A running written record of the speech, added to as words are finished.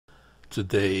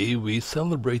Today we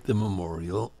celebrate the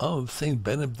memorial of Saint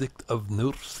Benedict of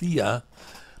Nursia,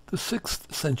 the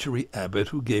 6th century abbot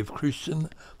who gave Christian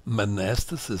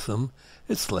monasticism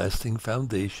its lasting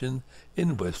foundation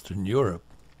in Western Europe.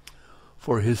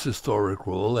 For his historic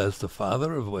role as the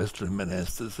father of Western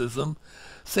monasticism,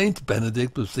 Saint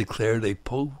Benedict was declared a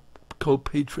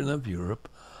co-patron of Europe,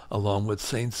 along with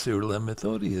Saint Cyril and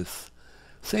Methodius.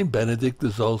 Saint Benedict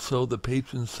is also the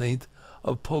patron saint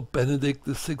of Pope Benedict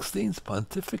XVI's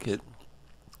pontificate.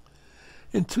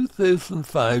 In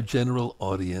 2005 general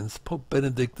audience, Pope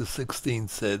Benedict XVI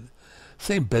said,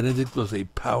 Saint Benedict was a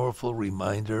powerful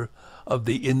reminder of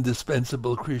the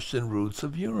indispensable Christian roots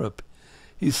of Europe.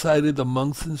 He cited the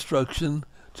monk's instruction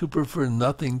to prefer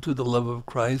nothing to the love of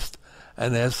Christ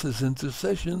and asked his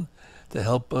intercession to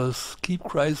help us keep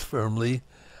Christ firmly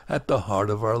at the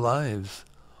heart of our lives.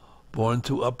 Born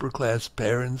to upper-class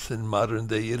parents in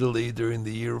modern-day Italy during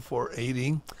the year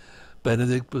 480,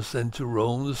 Benedict was sent to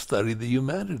Rome to study the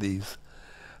humanities.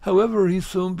 However, he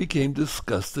soon became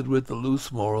disgusted with the loose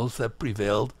morals that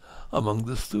prevailed among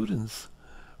the students.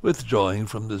 Withdrawing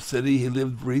from the city, he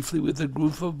lived briefly with a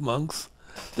group of monks,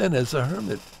 then as a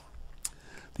hermit.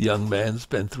 The young man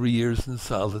spent 3 years in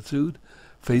solitude,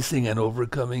 facing and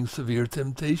overcoming severe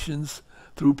temptations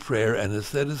through prayer and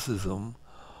asceticism.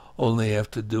 Only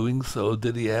after doing so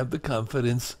did he have the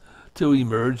confidence to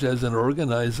emerge as an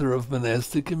organizer of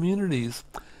monastic communities.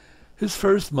 His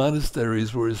first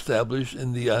monasteries were established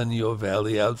in the Anio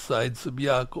Valley outside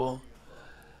Subiaco.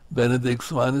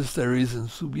 Benedict's monasteries in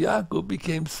Subiaco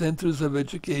became centers of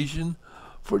education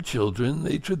for children,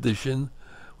 a tradition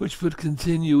which would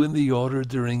continue in the order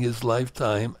during his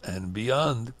lifetime and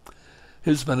beyond.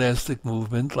 His monastic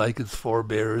movement, like its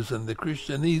forebears in the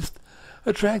Christian East,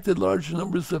 attracted large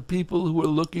numbers of people who were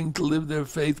looking to live their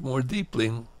faith more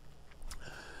deeply.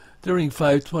 During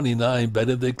 529,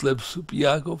 Benedict left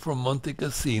Subiaco for Monte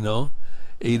Cassino,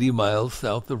 80 miles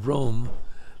south of Rome.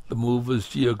 The move was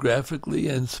geographically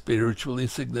and spiritually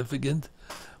significant,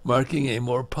 marking a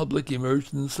more public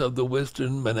emergence of the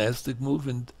Western monastic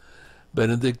movement.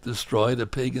 Benedict destroyed a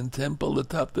pagan temple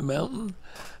atop the mountain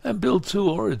and built 2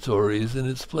 oratories in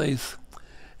its place.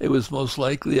 It was most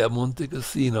likely at Monte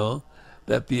Cassino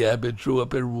that the abbot drew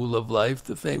up a rule of life,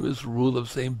 the famous Rule of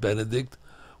Saint Benedict,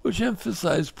 which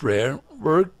emphasized prayer,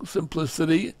 work,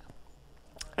 simplicity,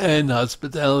 and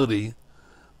hospitality.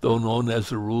 Though known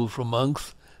as a rule for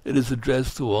monks, it is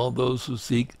addressed to all those who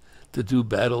seek to do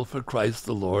battle for Christ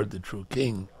the Lord, the true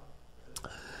King.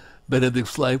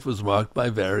 Benedict's life was marked by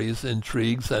various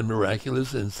intrigues and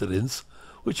miraculous incidents,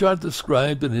 which are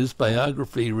described in his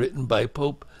biography written by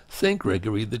Pope St.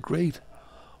 Gregory the Great.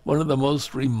 One of the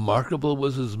most remarkable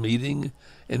was his meeting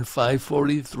in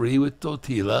 543 with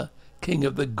Totila, king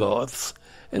of the Goths,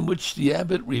 in which the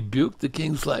abbot rebuked the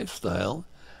king's lifestyle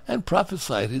and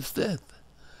prophesied his death.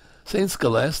 Saint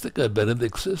Scholastica,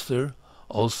 Benedict's sister,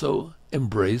 also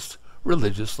embraced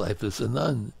religious life as a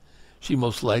nun. She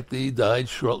most likely died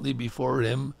shortly before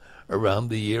him, around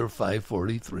the year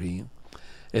 543.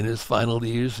 In his final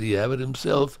years, the abbot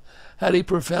himself had a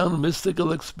profound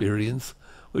mystical experience,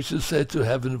 which is said to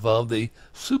have involved a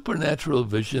supernatural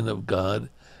vision of God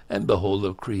and the whole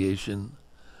of creation.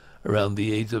 Around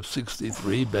the age of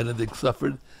 63, Benedict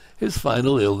suffered his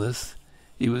final illness.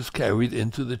 He was carried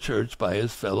into the church by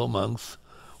his fellow monks,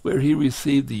 where he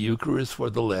received the Eucharist for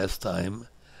the last time.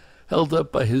 Held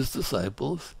up by his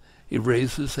disciples, he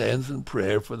raised his hands in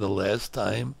prayer for the last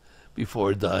time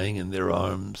before dying in their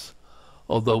arms.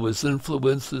 Although his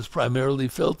influence is primarily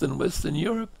felt in Western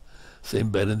Europe,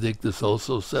 Saint Benedict is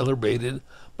also celebrated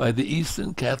by the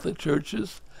Eastern Catholic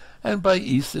churches and by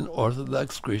Eastern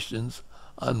Orthodox Christians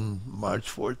on March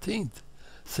 14th.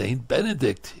 Saint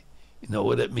Benedict, you know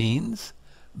what it means?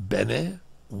 Bene,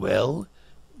 well,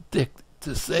 dict,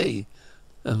 to say.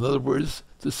 In other words,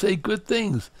 to say good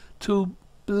things, to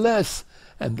bless.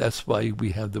 And that's why we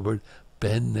have the word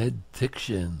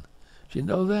benediction. Do you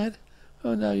know that?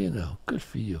 Oh, now you know. Good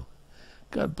for you.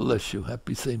 God bless you.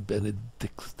 Happy St.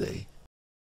 Benedict's Day.